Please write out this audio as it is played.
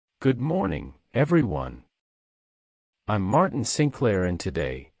Good morning, everyone. I'm Martin Sinclair, and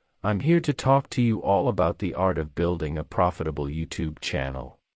today, I'm here to talk to you all about the art of building a profitable YouTube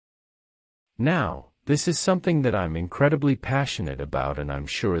channel. Now, this is something that I'm incredibly passionate about, and I'm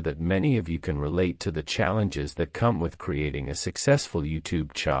sure that many of you can relate to the challenges that come with creating a successful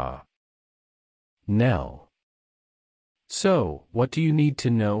YouTube channel. So, what do you need to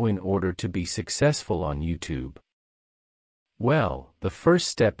know in order to be successful on YouTube? Well, the first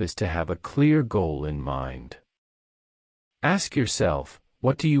step is to have a clear goal in mind. Ask yourself,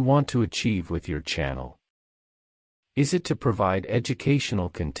 what do you want to achieve with your channel? Is it to provide educational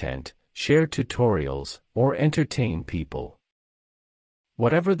content, share tutorials, or entertain people?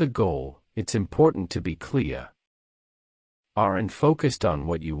 Whatever the goal, it's important to be clear and focused on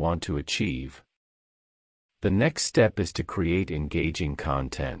what you want to achieve. The next step is to create engaging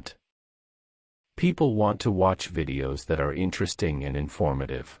content. People want to watch videos that are interesting and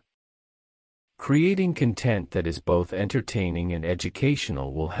informative. Creating content that is both entertaining and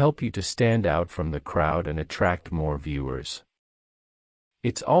educational will help you to stand out from the crowd and attract more viewers.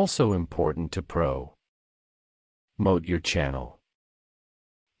 It's also important to promote your channel.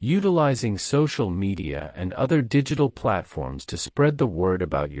 Utilizing social media and other digital platforms to spread the word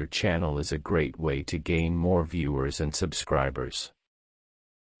about your channel is a great way to gain more viewers and subscribers.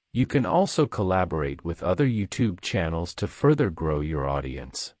 You can also collaborate with other YouTube channels to further grow your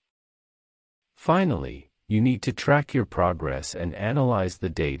audience. Finally, you need to track your progress and analyze the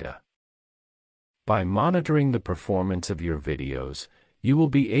data. By monitoring the performance of your videos, you will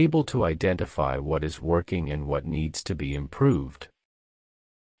be able to identify what is working and what needs to be improved.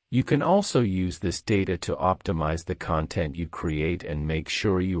 You can also use this data to optimize the content you create and make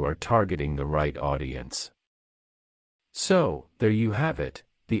sure you are targeting the right audience. So, there you have it.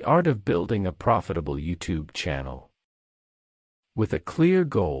 The art of building a profitable YouTube channel. With a clear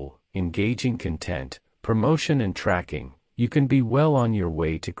goal, engaging content, promotion and tracking, you can be well on your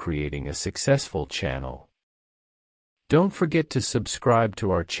way to creating a successful channel. Don't forget to subscribe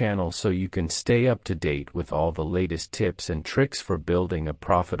to our channel so you can stay up to date with all the latest tips and tricks for building a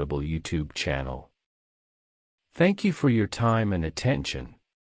profitable YouTube channel. Thank you for your time and attention.